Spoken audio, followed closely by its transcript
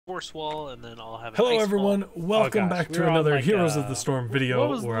force wall, and then I'll have an Hello ice everyone, wall. welcome back to another like, Heroes of the Storm video what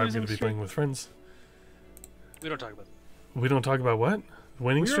was where I'm losing going to be streak? playing with friends. We don't talk about that. We don't talk about what?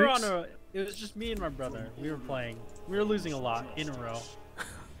 Winning We were streaks? on a. It was just me and my brother. We were playing. We were losing a lot in a row,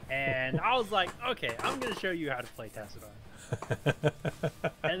 and I was like, "Okay, I'm gonna show you how to play Tassadar."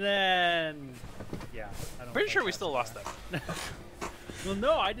 And then, yeah, I don't Pretty play sure we still Tassadar. lost that. Well,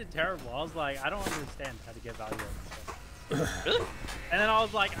 no, I did terrible. I was like, I don't understand how to get value out of this stuff. Really? And then I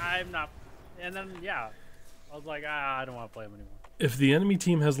was like, I'm not. And then yeah, I was like, I don't want to play him anymore. If the enemy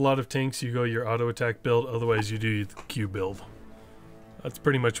team has a lot of tanks, you go your auto attack build, otherwise you do the Q build. That's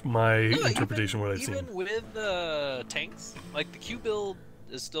pretty much my No, interpretation of what I've seen. Even with tanks, like the Q build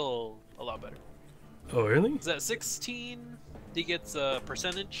is still a lot better. Oh, really? Is that 16? He gets a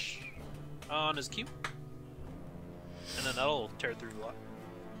percentage on his Q, and then that'll tear through a lot.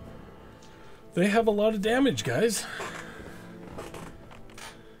 They have a lot of damage, guys.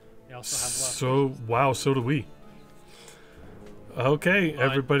 They also have a lot. So, wow, so do we. Okay, Mine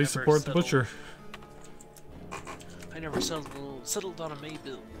everybody never support the settled. Butcher. I never settled on a May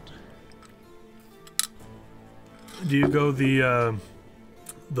build. Do you go the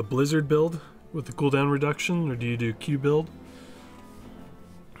Blizzard build with the cooldown reduction, or do you do Q build?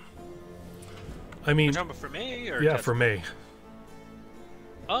 I mean, Jump for May or yeah, Test? for May.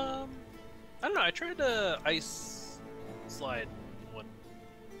 I don't know. I tried the ice slide one.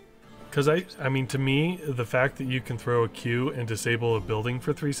 Because I mean, to me, the fact that you can throw a Q and disable a building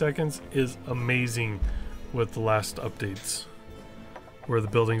for 3 seconds is amazing with the last updates, where the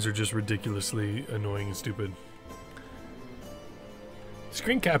buildings are just ridiculously annoying and stupid.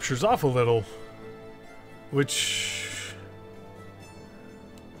 Screen capture's off a little, which...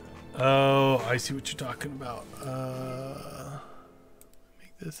 Oh, I see what you're talking about.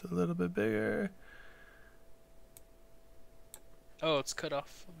 Make this a little bit bigger. Oh, it's cut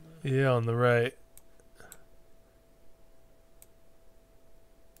off. Yeah, on the right.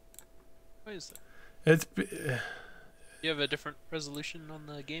 Why is that? It's... You have a different resolution on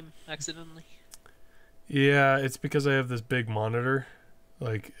the game accidentally? Yeah, it's because I have this big monitor.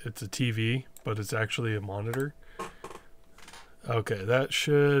 Like, it's a TV, but it's actually a monitor. Okay, that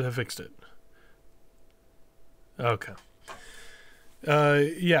should have fixed it. Okay.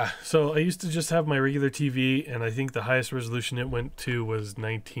 Yeah, so I used to just have my regular TV, and I think the highest resolution it went to was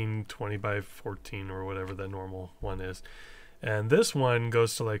 1920 by 14 or whatever the normal one is. And this one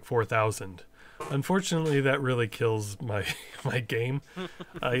goes to like 4000. Unfortunately, that really kills my my game.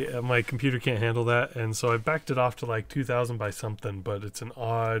 My computer can't handle that, and so I backed it off to like 2000 by something, but it's an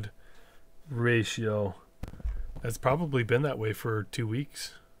odd ratio. It's probably been that way for 2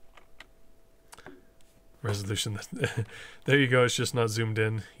 weeks. Resolution. There you go. It's just not zoomed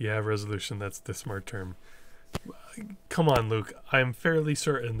in. Yeah, resolution. That's the smart term. Come on, Luke. I'm fairly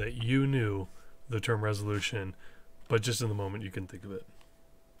certain that you knew the term resolution, but just in the moment you can think of it.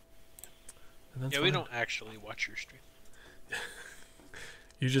 Yeah, we don't actually watch your stream.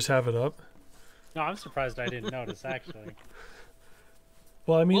 You just have it up? No, I'm surprised I didn't notice actually.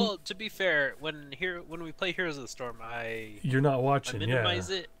 Well, I mean, Well, to be fair, when we play Heroes of the Storm, I you're not watching, minimize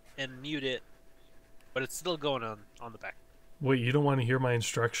yeah. it and mute it, but it's still going on the back. Wait, you don't want to hear my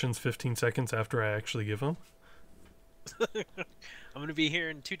instructions 15 seconds after I actually give them? I'm gonna be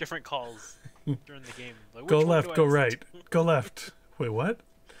hearing 2 different calls during the game. Like, Go which one left, do I go listen right. to? Go left. Wait, what?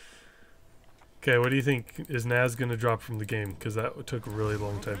 Okay, what do you think? Is Naz going to drop from the game? Because that took a really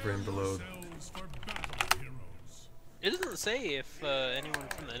long time for him to load. It doesn't say if anyone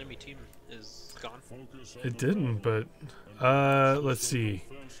from the enemy team is gone. It didn't, but... let's see.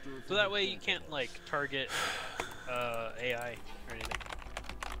 So that way you can't, like, target AI or anything.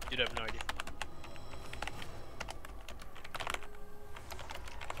 You'd have no idea.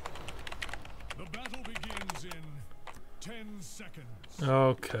 The battle begins in 10 seconds.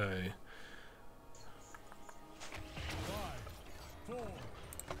 Okay. 5, 4,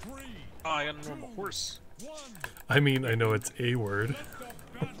 3, Oh, I got a normal horse. 1. I mean, I know it's a word.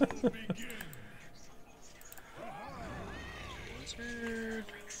 Let the battle begin. Blizzard.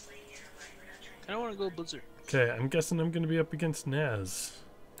 I don't want to go Blizzard. Okay, I'm guessing I'm going to be up against Naz.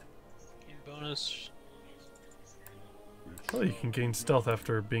 Game bonus. Well, you can gain stealth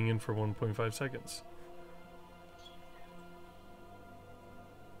after being in for 1.5 seconds.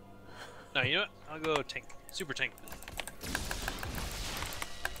 No, you know what? I'll go tank. Super tank.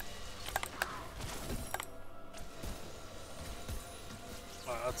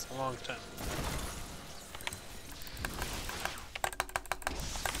 Wow, that's a long time.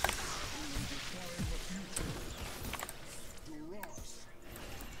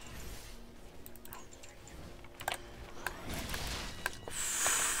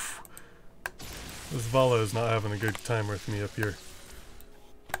 This Vala is not having a good time with me up here.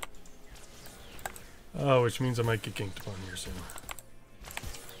 Oh, which means I might get ganked upon here soon.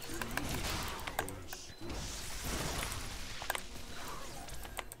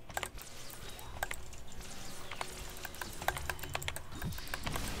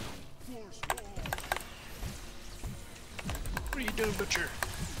 What are you doing, Butcher?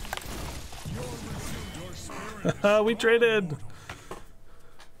 We traded!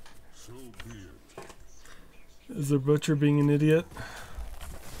 So be it. Is the Butcher being an idiot?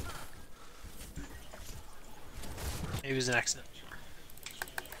 Maybe it was an accident.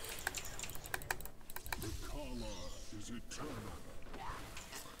 The Kala is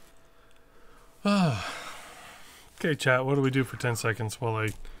eternal. Okay, chat, what do we do for 10 seconds while I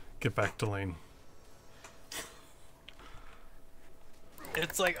get back to lane?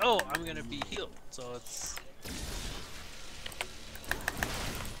 It's like, oh, I'm gonna be healed, so it's.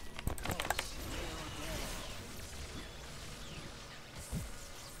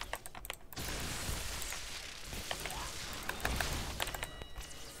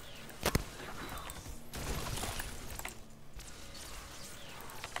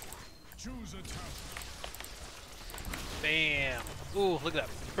 Choose a tower. Bam! Ooh, look at that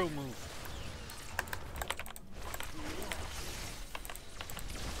pro move.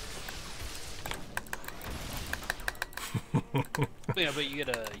 Yeah, but you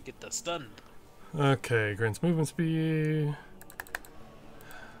get the stun. Okay, grants movement speed.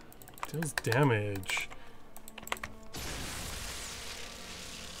 Deals damage.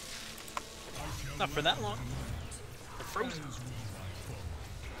 Not for that long. They're frozen.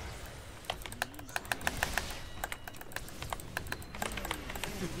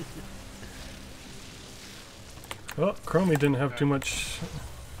 Oh, Chromie didn't have too much.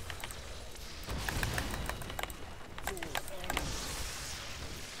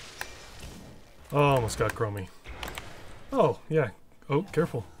 Oh, almost got Chromie. Oh, yeah. Oh,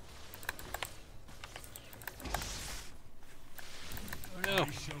 careful. Oh no.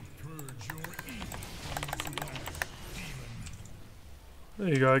 I shall purge your evil from this land, demon. There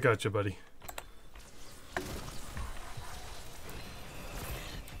you go, I got you, buddy.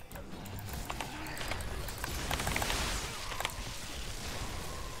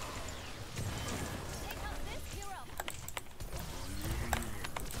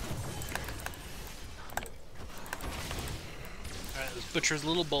 Alright, this Butcher's a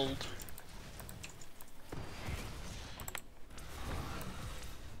little bold.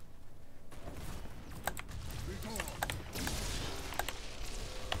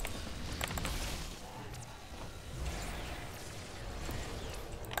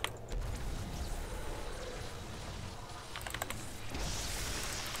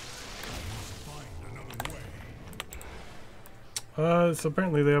 Find another way. So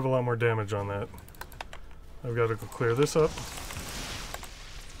apparently they have a lot more damage on that. I've got to go clear this up.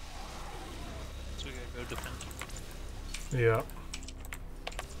 So we gotta go defend. Yeah.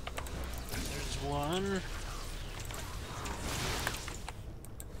 There's one.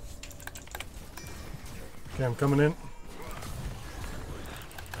 Okay, I'm coming in.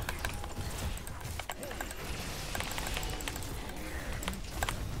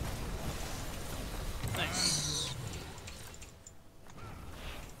 Nice.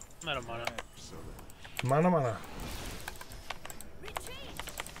 I'm out of mana. Mana mana.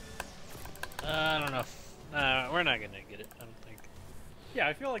 I don't know. We're not gonna get it, I don't think. Yeah,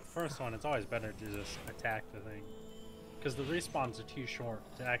 I feel like the first one, it's always better to just attack the thing. Because the respawns are too short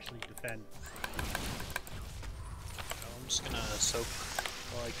to actually defend. I'm just gonna soak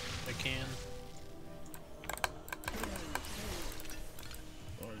while I can.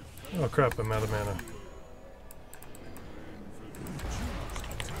 Oh crap, I'm out of mana.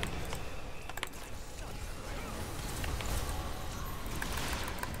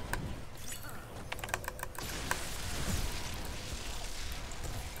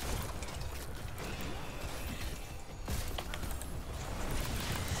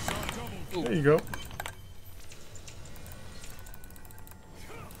 Ooh. There you go.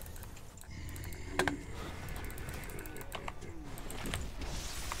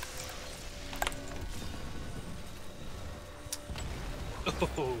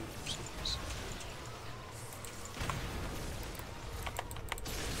 Oh, so close.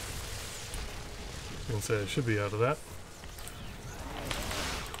 I was gonna say I should be out of that.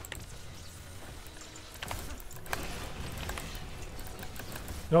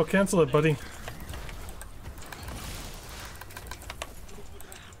 No, cancel it, buddy.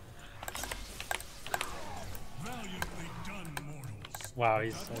 Valiantly done, mortals. Wow,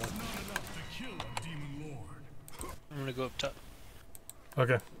 he's That was not enough to kill a demon lord. I'm gonna go up top.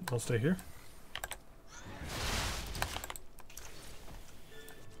 Okay, I'll stay here.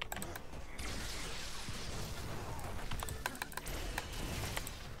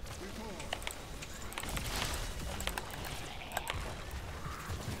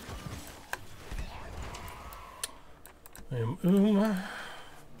 I am It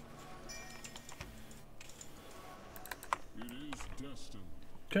is destined.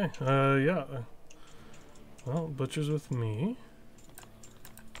 Okay, yeah. Well, Butcher's with me.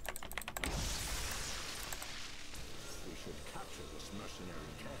 We should capture this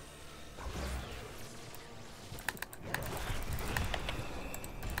mercenary camp.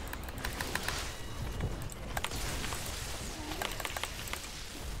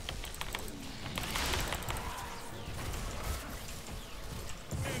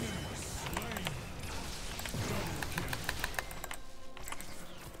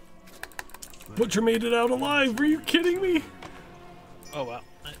 Butcher made it out alive! Were you kidding me? Oh wow,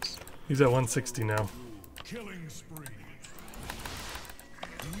 nice. He's at 160 now. Killing spree.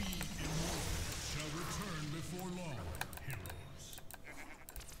 We immortals shall return before long, heroes.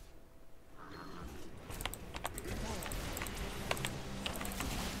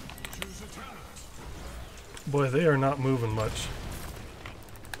 Choose a talent. Boy, they are not moving much.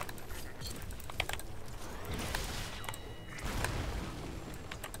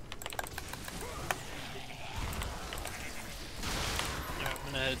 Yeah, I'm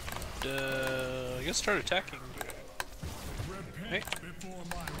gonna head. I guess start attacking. Repent before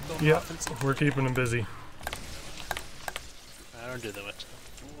my Going Yeah, offensive. we're keeping him busy. I don't do that much.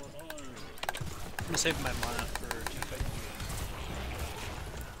 I'm gonna save my mana for team fight.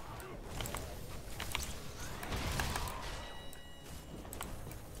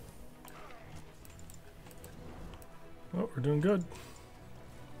 Oh, we're doing good.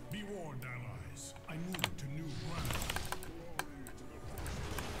 Be warned, allies. I move to new ground.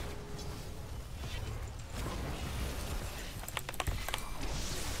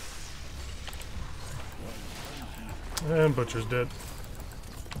 And Butcher's dead.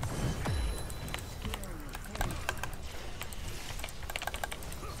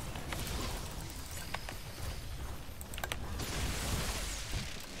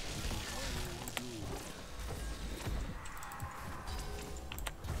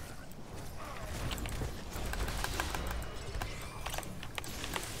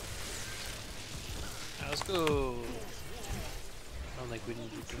 Now let's go. I don't think we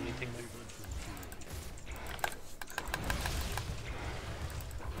need to do anything like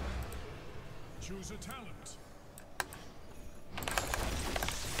Choose a talent.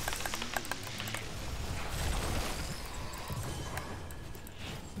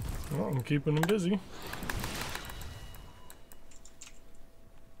 Well, I'm keeping him busy.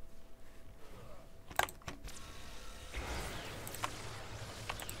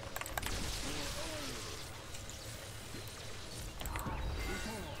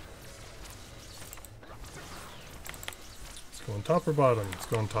 It's going top or bottom? It's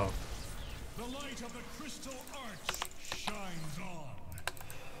going top. The light of the crystal arch shines on.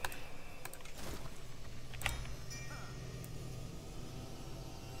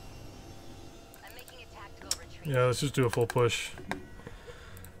 I'm making a tactical retreat. Yeah, let's just do a full push.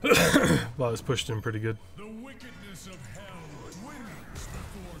 Well, it's pushed in pretty good. The wickedness of hell dwindles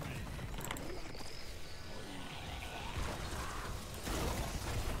before me.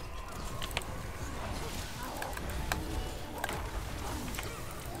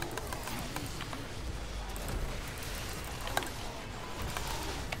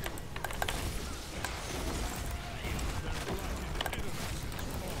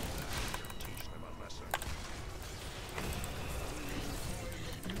 Teach them a lesson.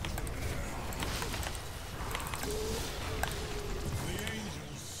 The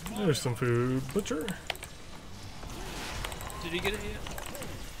angels smile. There's some food. Butcher. Did he get it yet?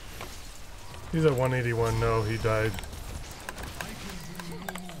 He's at 181. No, he died. I can do no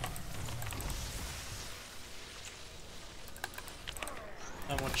more.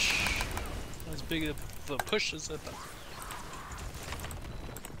 Not much. Not as big of a push as I thought.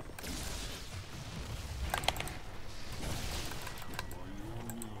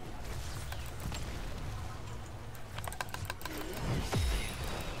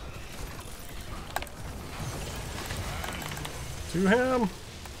 To him.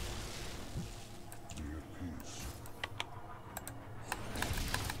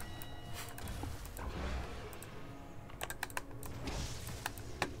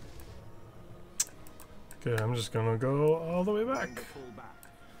 Okay, I'm just gonna go all the way back.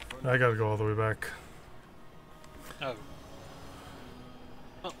 I gotta go all the way back. Oh.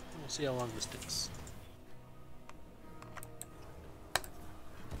 Well, we'll see how long this takes.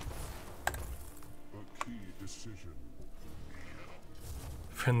 A key decision.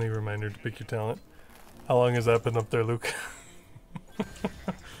 Friendly reminder to pick your talent. How long has that been up there, Luke? In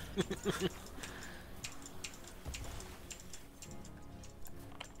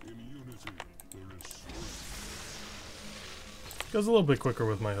unity, there is strength. Goes a little bit quicker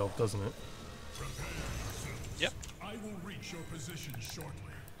with my help, doesn't it? Yep. I will reach your position shortly.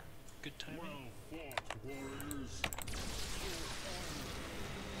 Good timing. Well fought, warriors.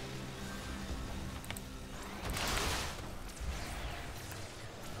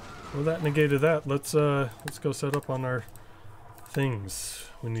 Well, that negated that. Let's go set up on our things.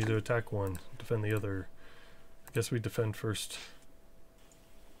 We need to attack one, defend the other. I guess we defend first.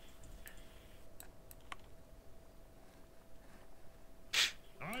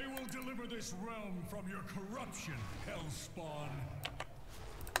 I will deliver this realm from your corruption, Hellspawn.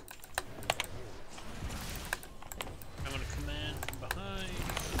 I'm gonna come in from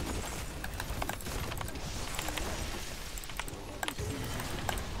behind.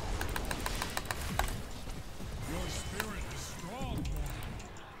 Your spirit is strong, mortal.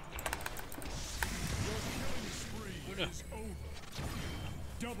 Your killing spree is over.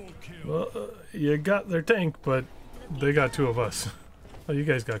 Double kill. Well, you got their tank, but they got two of us. Oh, you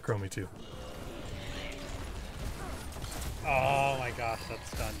guys got Chromie too. Oh my gosh, that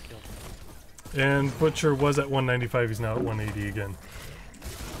stun killed me. And Butcher was at 195. He's now at 180 again.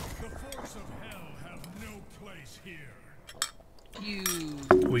 The force of hell have no place here. You.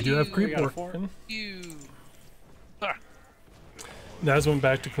 We do have We creep got a four. working. You. Ah. Naz went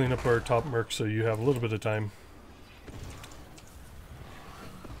back to clean up our top merc, so you have a little bit of time.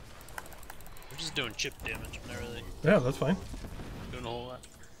 I'm just doing chip damage. I'm not really Yeah, that's fine. doing a whole lot.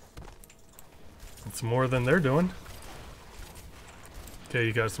 It's more than they're doing. Okay,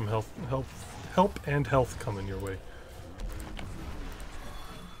 you got some help and health coming your way.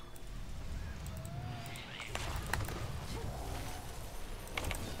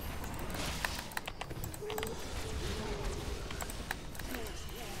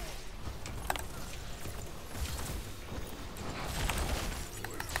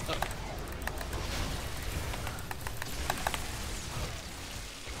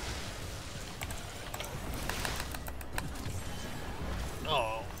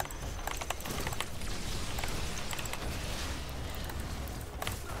 Oh.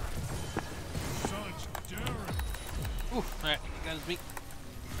 Such daring. Ooh. Alright, got his beak.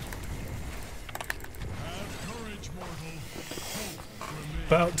 Have courage, mortal. Hope remains.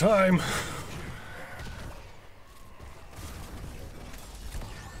 About time.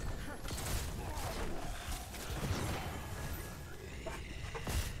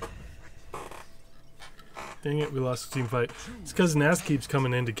 Dang it, we lost a team fight. It's because Naz keeps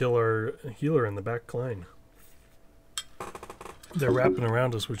coming in to kill our healer in the back line. They're wrapping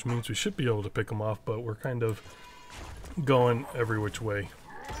around us, which means we should be able to pick them off, but we're kind of going every which way.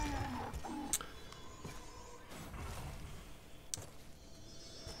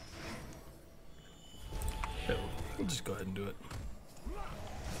 Yeah, we'll just go ahead and do it.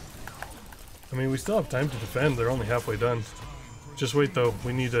 I mean, we still have time to defend. They're only halfway done. Just wait, though.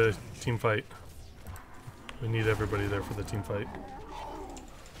 We need a team fight. We need everybody there for the team fight.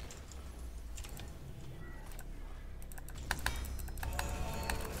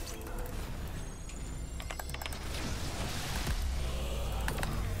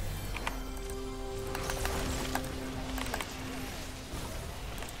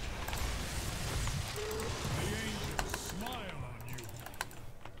 The angels smile on you.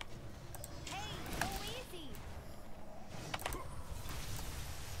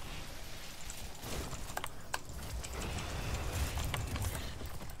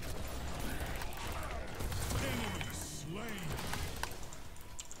 Enemy slain.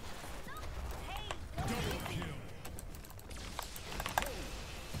 Double kill.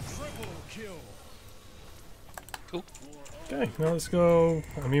 Triple kill. Cool. Okay, now let's go.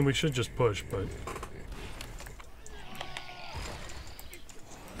 I mean, we should just push, but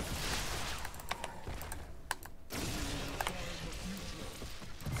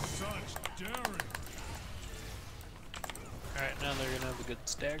Such daring. Alright, now they're gonna have a good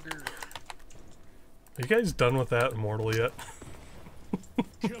stagger. are you guys done with that Immortal yet?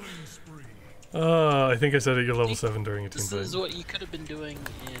 Killing spree. I think I said at your level 7 during a team This is fight. what you could have been doing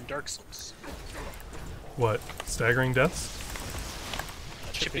in Dark Souls. What? Staggering deaths?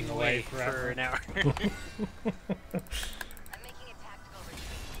 Chipping away away forever. for an hour. I'm making a tactical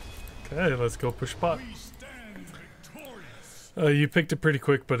retreat. Okay, let's go push pot. We stand victorious. You picked it pretty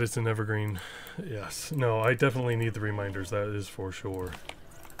quick, but it's an evergreen. Yes. No, I definitely need the reminders. That is for sure.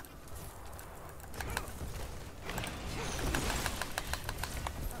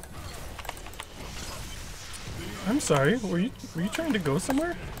 I'm sorry. Were you trying to go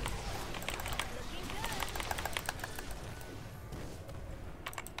somewhere?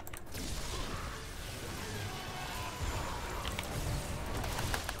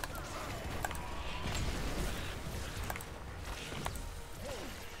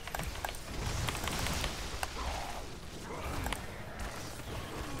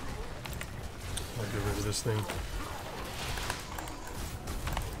 this thing.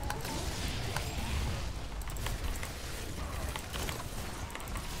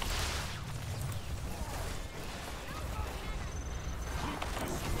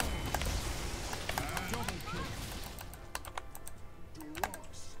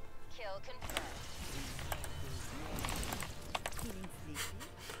 Kill confirmed.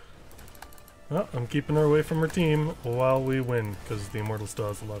 Well, I'm keeping her away from her team while we win, because the Immortal still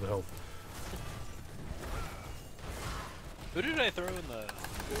has a lot of health. Who did I throw in the?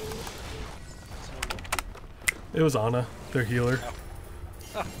 It was Anna, their healer. Oh,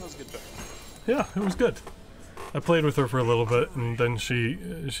 that was a good pick. Yeah, it was good. I played with her for a little bit, and then she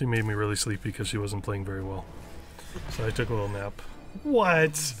made me really sleepy because she wasn't playing very well. So I took a little nap.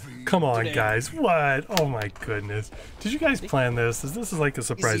 What? Come on, Today. guys. What? Oh my goodness. Did you guys plan this? This is like a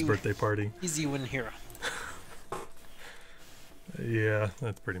surprise Easy. birthday party. Easy win hero. Yeah,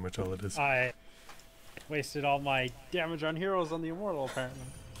 that's pretty much all it is. I wasted all my damage on heroes on the Immortal, apparently.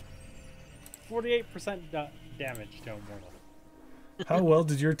 48% damage to Immortal. How well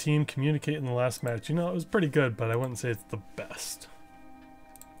did your team communicate in the last match? You know, it was pretty good, but I wouldn't say it's the best.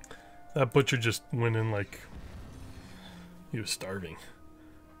 That butcher just went in like he was starving.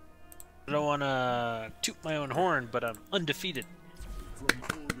 I don't want to toot my own horn, but I'm undefeated.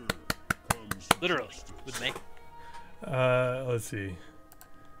 Literally, with me. Let's see.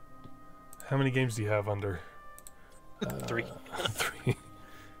 How many games do you have under? 3. 3.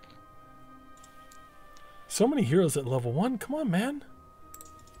 So many heroes at level 1. Come on, man.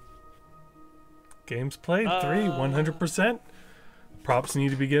 Games played 3, 100%. Props need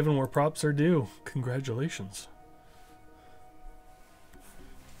to be given where props are due. Congratulations.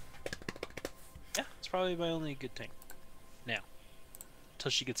 Yeah, it's probably my only good tank. Now.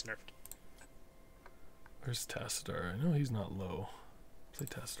 Until she gets nerfed. Where's Tassadar? I know he's not low. Play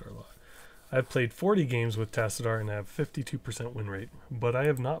Tassadar a lot. I've played 40 games with Tassadar and have 52% win rate, but I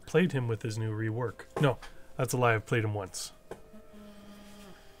have not played him with his new rework. No, that's a lie. I've played him once.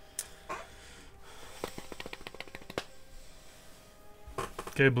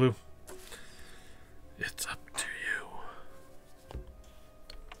 Okay, Blue. It's up to you.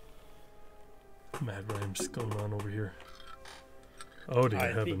 Mad rhymes going on over here. Oh dear I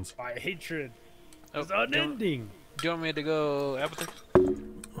heavens. think my hatred Oh, is do you want- unending. Do you want me to go Abathur?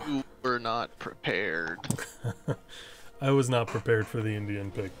 You were not prepared. I was not prepared for the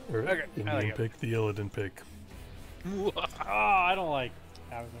Indian pick. Or Okay, I Indian like it. pick, the Illidan pick. Oh, I don't like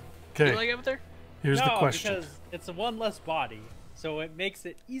Avatar. Okay, You like Abathur? here's the question. because it's a one less body, so it makes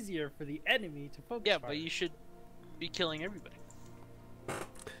it easier for the enemy to focus. Yeah, fire. but you should be killing everybody.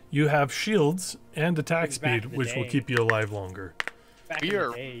 You have shields and attack Brings back speed, the which will day. keep you alive longer. Back We in the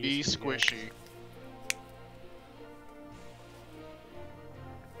are day, it be used to be good. squishy.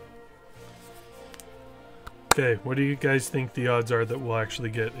 Okay, what do you guys think the odds are that we'll actually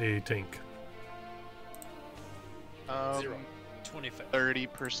get a tank? 25.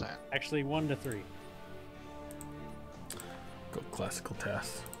 30%. Actually, 1 to 3. Go classical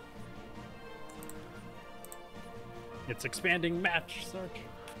tasks. It's expanding match search.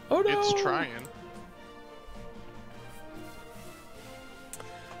 Oh no! It's trying.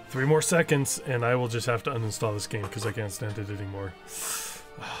 3 more seconds, and I will just have to uninstall this game because I can't stand it anymore.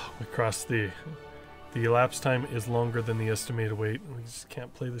 We crossed the elapsed time is longer than the estimated wait. We just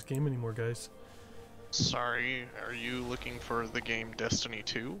can't play this game anymore, guys. Sorry, are you looking for the game Destiny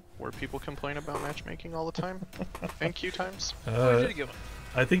 2, where people complain about matchmaking all the time? Thank you times. What did you give him?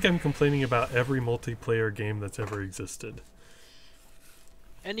 I think I'm complaining about every multiplayer game that's ever existed.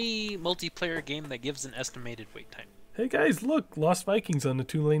 Any multiplayer game that gives an estimated wait time. Hey guys, look! Lost Vikings on the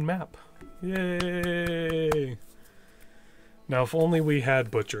 2-lane map. Yay! Now, if only we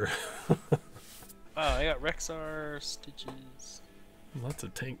had Butcher. Oh, I got Rexar, Stitches. Lots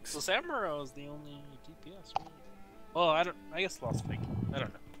of tanks. So Samuro is the only DPS, really. Oh, I guess Lost Viking. I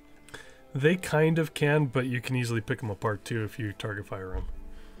don't know. They kind of can, but you can easily pick them apart too if you target fire them.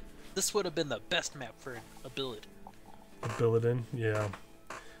 This would have been the best map for an ability. A Billidan, yeah.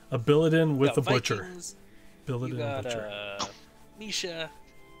 A Billidan with a You got Butcher. Vikings, Billidan you got Butcher. Misha.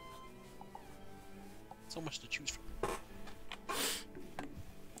 So much to choose from.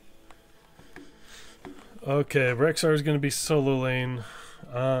 Okay, Rexar is going to be solo lane.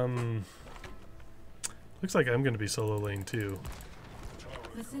 Looks like I'm going to be solo lane too.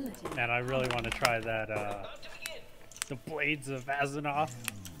 And I really want to try that, the Blades of Azeroth.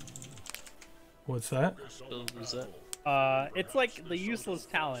 What's that? So who's that? It's like the useless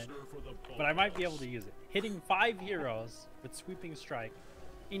talent, but I might be able to use it. Hitting 5 heroes with Sweeping Strike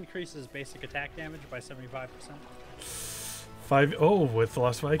increases basic attack damage by 75%. 5. Oh, with the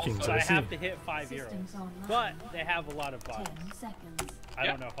Lost Vikings. So I I see. have to hit 5 heroes. Systems online. But they have a lot of 10 bots. seconds. I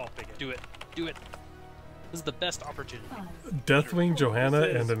don't know how big it is. Do it. Do it. This is the best opportunity. 5, Deathwing, Johanna, This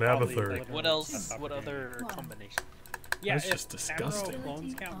and is an probably Abathur. like- What else? What other combination? Yeah, That's if just disgusting. Emerald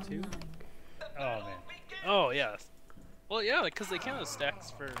clones count too. Oh man. Oh yeah. Well, yeah, because they count as stacks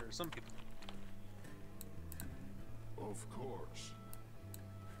for some people. Of course.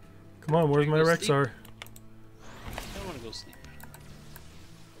 Come on, where's my Go Rexar? I don't want to go sleep.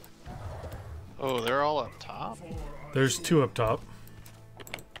 Oh, they're all up top? There's 2 up top.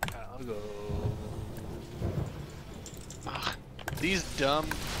 I'll go. Ugh, these dumb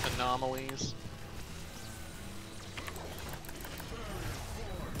anomalies.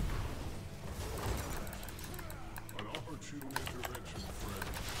 An opportune intervention,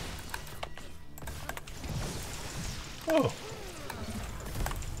 friend. Oh.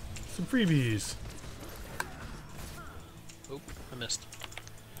 Some freebies. Oh, I missed.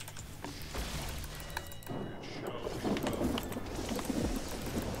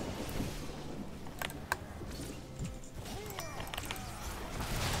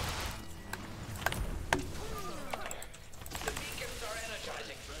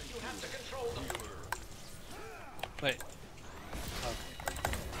 Wait.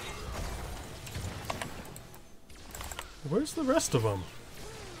 Where's the rest of them?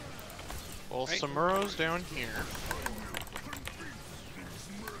 Well, Right. Samuro's down here.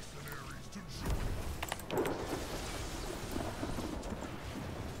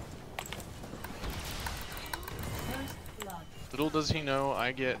 First blood. Little does he know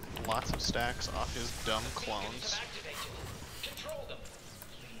I get lots of stacks off his dumb clones. Control them.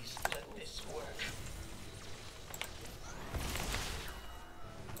 Please let this work.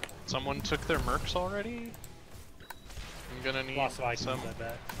 Someone took their mercs already? I'm gonna need Lost Vikings, some I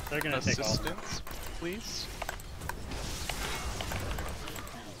bet. They're gonna take all of them. assistance, please.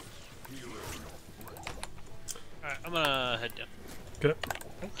 Alright, I'm gonna head down. Okay.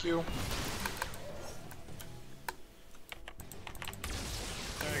 Thank you.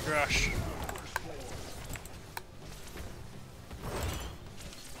 Alright, Grosh.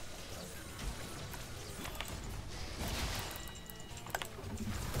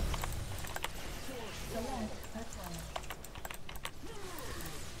 Select attack.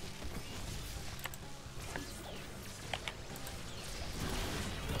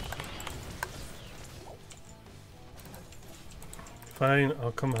 Fine,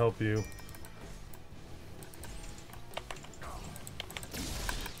 I'll come help you.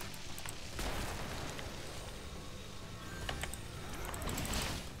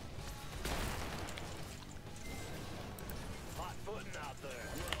 Hot footing out there.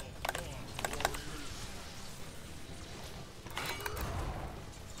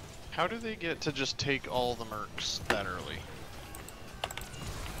 How do they get to just take all the mercs that early?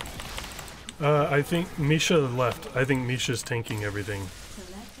 I think Misha left. I think Misha's tanking everything.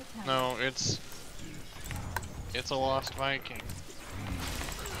 Select attack. No, it's a lost Viking.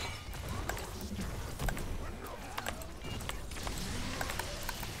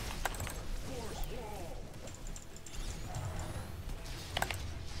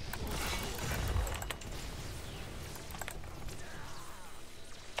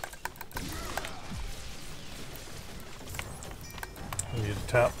 I need to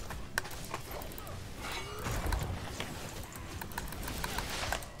tap.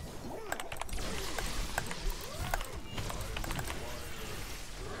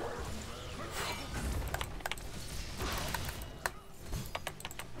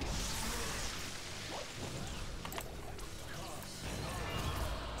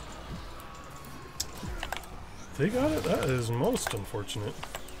 They got it? That is most unfortunate.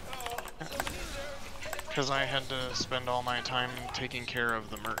 Because I had to spend all my time taking care of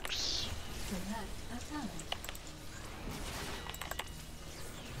the mercs. Select attack.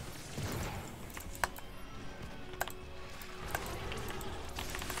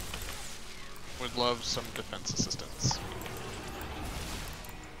 Would love some defense assistance.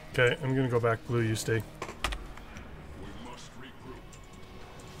 Okay, I'm gonna go back blue, you stay. We must regroup.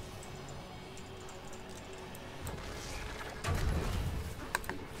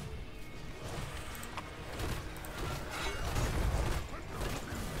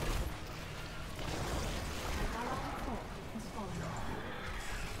 Allied force has fallen.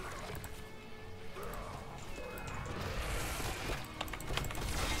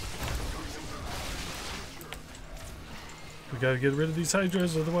 We gotta get rid of these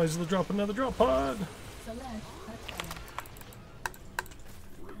Hydras, otherwise they'll drop another drop pod. Select attack.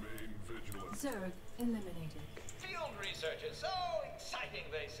 Remain vigilant. Zerg eliminated. Field researchers, so exciting,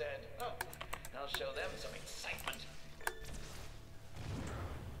 they said. Huh. I'll show them some excitement.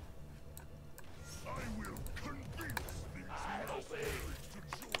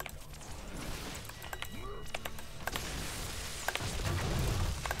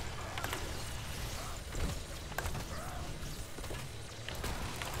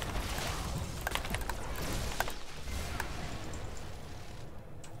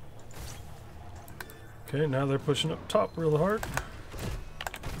 Okay, now they're pushing up top real hard.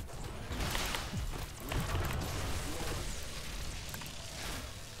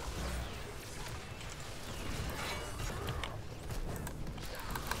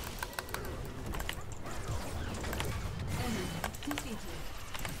 Enemy defeated. Select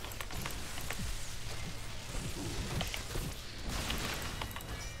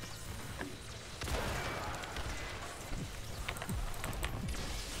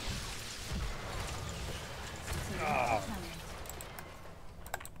talent.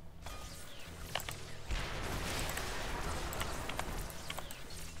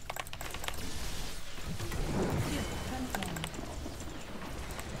 Shield confirmed.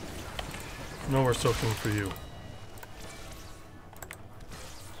 No more soaking for you.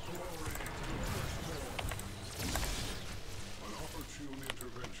 An opportune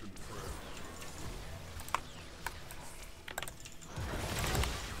intervention, friend.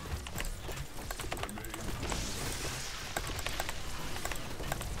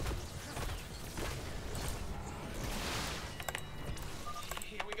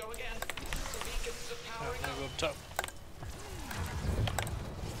 Here we go again. The beacons are I'm powering gonna up. go up top.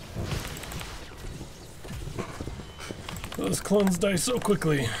 Those clones die so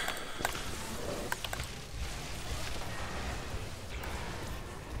quickly.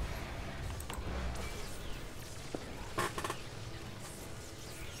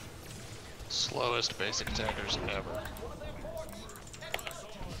 Slowest basic attackers ever.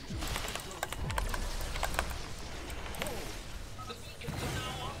 The beacons are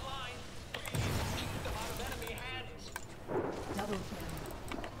now online. Keep them out of enemy hands. Double kill.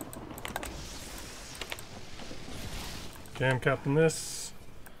 Okay, I'm capping this.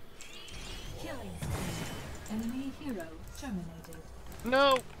 Killing spree. Enemy hero terminated.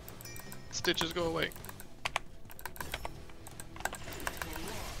 No! Stitches go away.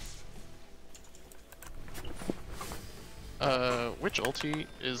 Which ulti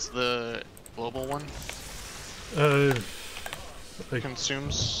is the global one? Like,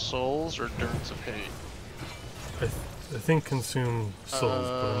 Consumes souls or Durns of Hate? I think consume souls,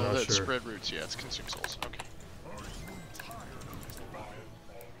 but I'm not that sure. spread roots, yeah, it's consume souls. Okay.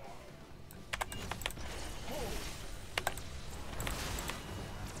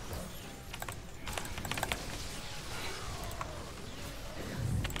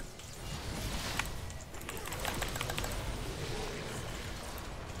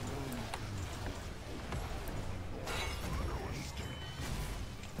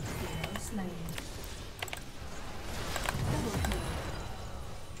 Hero slain. Double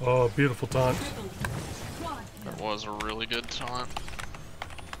kill. Oh, beautiful taunt. Triple kill. Quad kill. That was a really good taunt.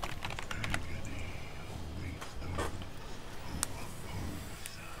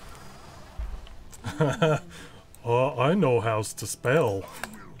 Oh, I know how's to spell.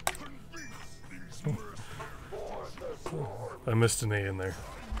 I missed an A in there.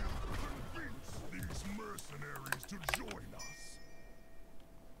 These mercenaries to join us.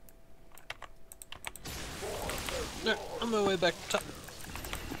 Yeah, on my way back top.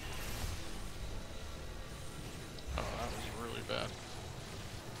 Oh, that was really bad.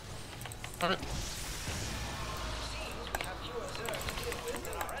 Alright. Seems we have fewer Zerg to deal with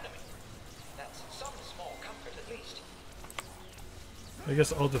than our enemy. That's some small comfort at least. I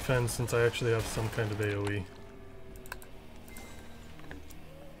guess I'll defend since I actually have some kind of AoE.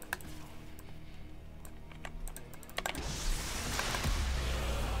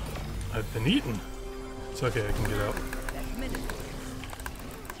 I've been eaten. It's okay, I can get out.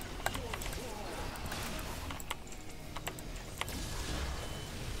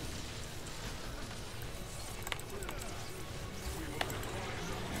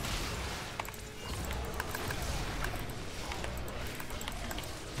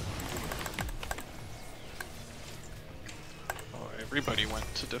 Oh, everybody went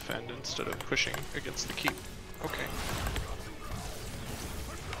to defend instead of pushing against the keep. Okay.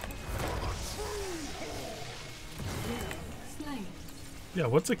 Slain. Yeah,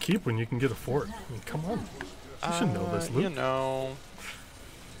 what's a keep when you can get a fort? I mean, come on. You should know this, Luke. You know.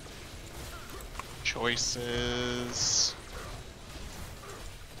 Choices.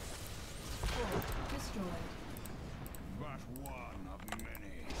 Fort destroyed. But one of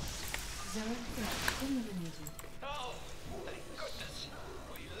many. Zero threat eliminated. Oh, thank goodness.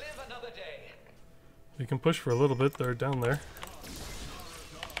 We live another day. We can push for a little bit. They're down there.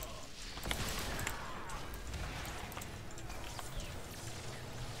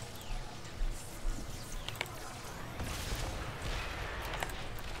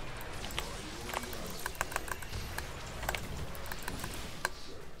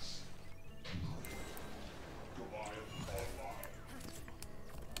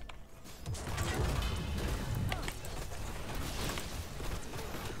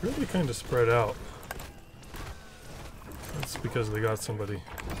 really kind of spread out. That's because they got somebody.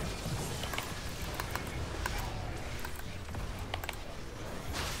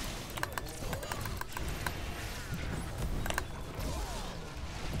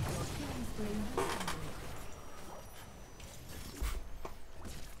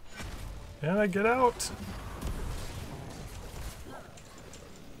 Can I get out?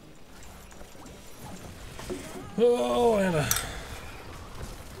 Oh, Anna.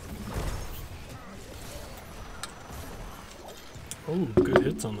 Oh, good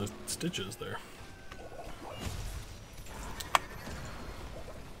hits on the stitches there.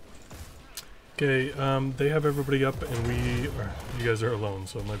 Okay, they have everybody up and you guys are alone,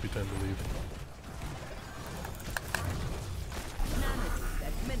 so it might be time to leave.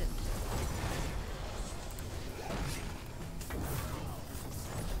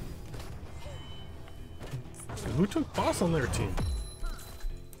 Who took boss on their team?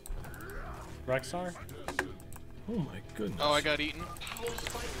 Rexar? Oh my goodness. Oh, I got eaten.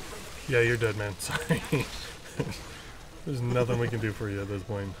 Yeah, you're dead, man. Sorry. There's nothing we can do for you at this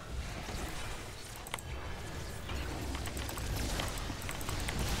point.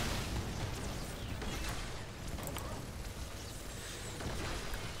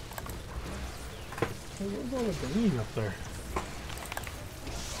 Hey, what's all the banging up there?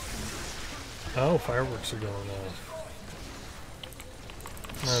 Oh, fireworks are going off.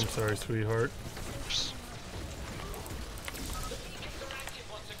 I'm sorry, sweetheart.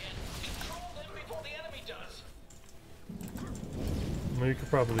 Well, you could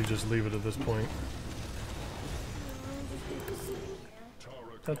probably just leave it at this point.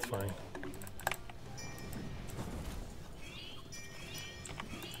 That's fine.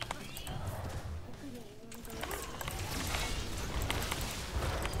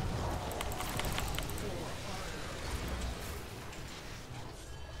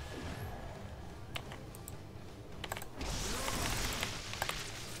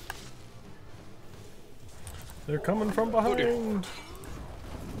 They're coming from behind.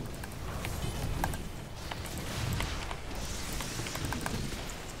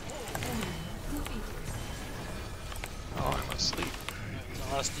 Oh, I'm asleep.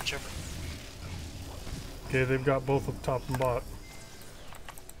 Lost each other. Okay, they've got both up top and bot.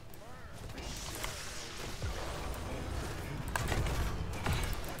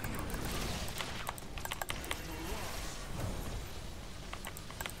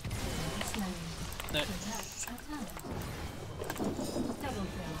 Nice. Double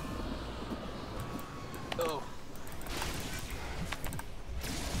kill. Oh.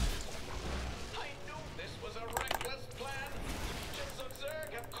 I knew this was a reckless plan. Legions of Zerg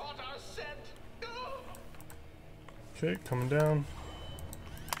have caught our scent. Oh! Okay, coming down.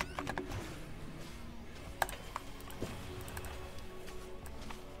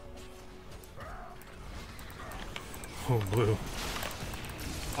 Oh, blue.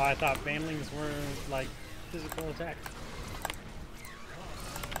 Oh, I thought banelings were like physical attacks.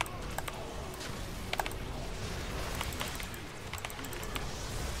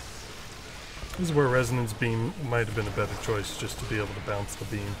 This is where Resonance Beam might have been a better choice, just to be able to bounce the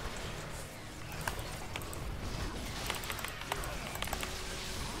beam.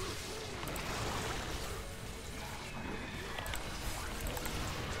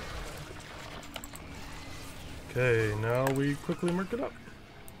 Okay, now we quickly mark it up.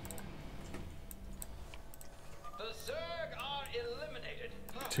 The Zerg are eliminated.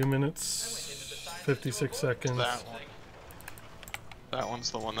 2 minutes, 56 seconds. That one. That one's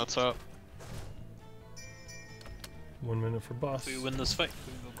the one that's up. 1 minute for boss. If we win this fight,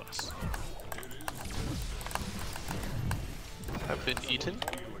 we go boss. Have been eaten.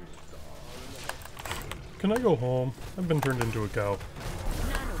 Can I go home? I've been turned into a cow.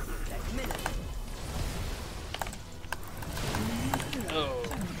 Oh.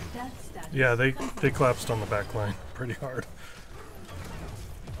 Yeah, they collapsed on the back line pretty hard.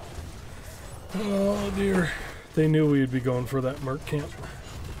 Oh dear. They knew we'd be going for that merc camp.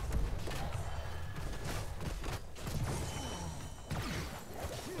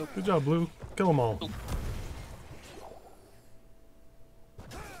 Good job, Blue. Kill them all.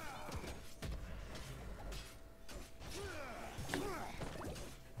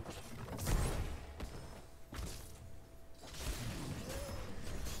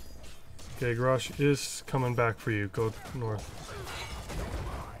 Okay, Grosh is coming back for you. Go north.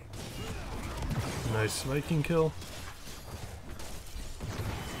 Nice Viking kill.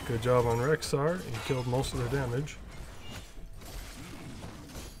 Good job on Rexar. He killed most of their damage.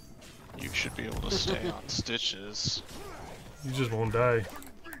 You should be able to stay on stitches. You just won't die.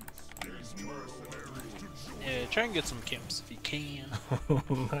 Yeah, try and get some camps if you can.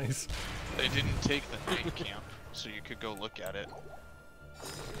 Nice. They didn't take the night camp, so you could go look at it.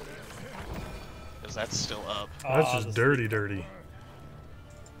 Because that's still up. That's Oh, just the dirty, dirty.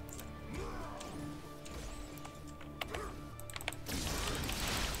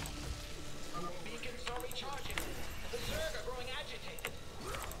 Beacons are recharging. The Zerg are growing agitated.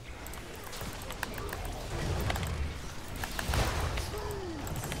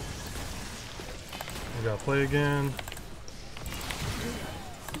 We gotta play again.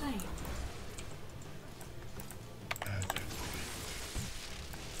 Slain.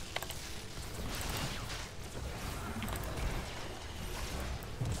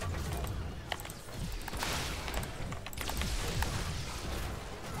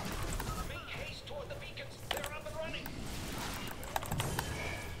 Make haste toward the beacons. They're up and running.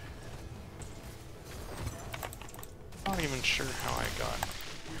 I'm not even sure how I got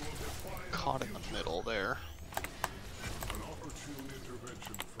caught in the middle there. An opportune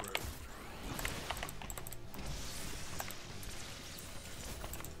intervention, friend.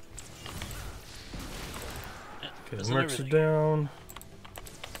 Okay, the Isn't mercs are everything? down.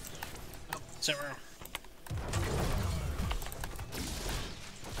 Simmer.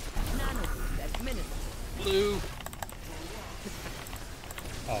 Blue.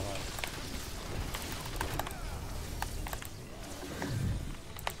 Oh, right.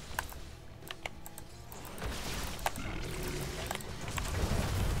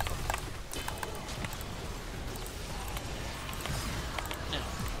 Now.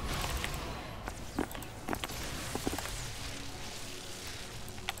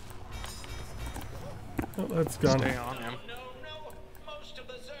 Oh, that's gone. Stay on him. No, no. Most of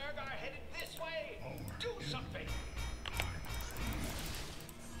the Zerg are headed this way. Do something.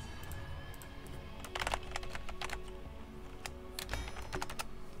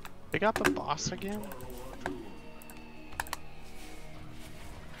 They got the boss again?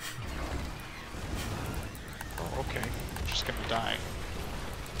 Oh, okay. I'm just gonna die.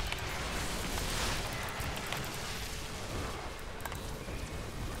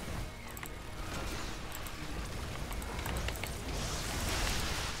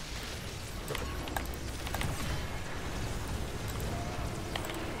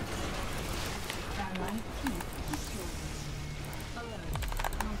 Allied key destroyed. Alert.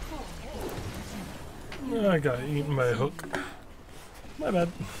 On call. I got eaten by a hook. My bad.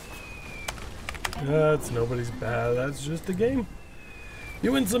 That's nobody's bad. That's just a game.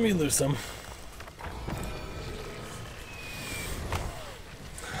 You win some, you lose some.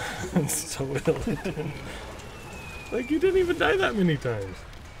 It's so ill. Like, you didn't even die that many times.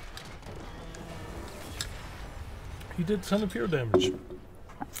 You did a ton of pure damage.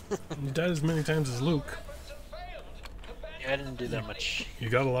 You died as many times as Luke. Yeah, I didn't do that much. You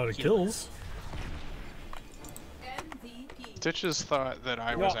got a lot of kills. MVP. Stitches thought that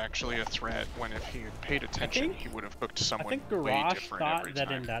I was Yeah. actually a threat when if he had paid attention, think- he would have hooked I someone think way Garage different thought every that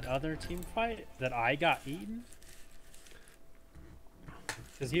time. in that other team fight that I got eaten.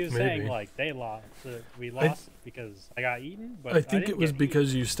 Because he was saying Maybe. like they lost, we lost because I got eaten. But I think didn't it was get because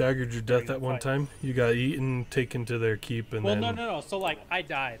eaten. you staggered your death the at one fight. time. You got eaten, taken to their keep, and Well, then... no. So like I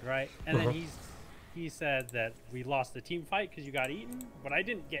died, right? And Uh-huh. then he said that we lost the team fight because you got eaten, but I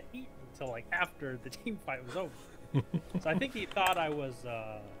didn't get eaten until like after the team fight was over. So I think he thought I was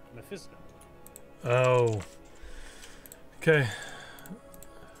Mephisto. Oh. Okay. He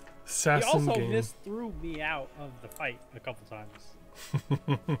Assassin also game. threw me out of the fight a couple times.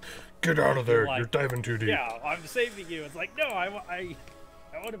 Get out of there. Like, You're diving too deep. Yeah, I'm saving you. It's like, no, I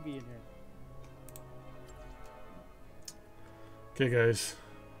want to be in here. Okay, guys.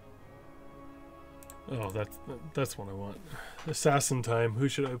 Oh, that's what I want. Assassin time. Who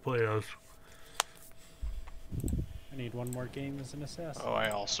should I play as? I need one more game as an assassin. Oh, I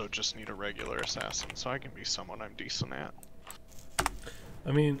also just need a regular assassin, so I can be someone I'm decent at.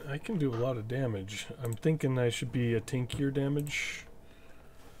 I mean, I can do a lot of damage. I'm thinking I should be a tankier damage.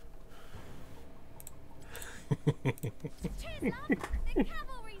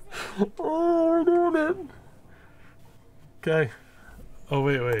 Oh, damn it. Okay. Oh,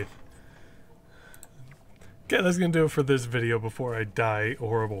 wait. Okay, that's going to do it for this video before I die a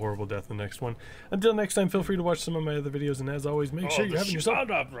horrible death in the next one. Until next time, feel free to watch some of my other videos, and as always, make sure you're having yourself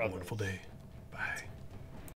Tassadar a brothers. wonderful day.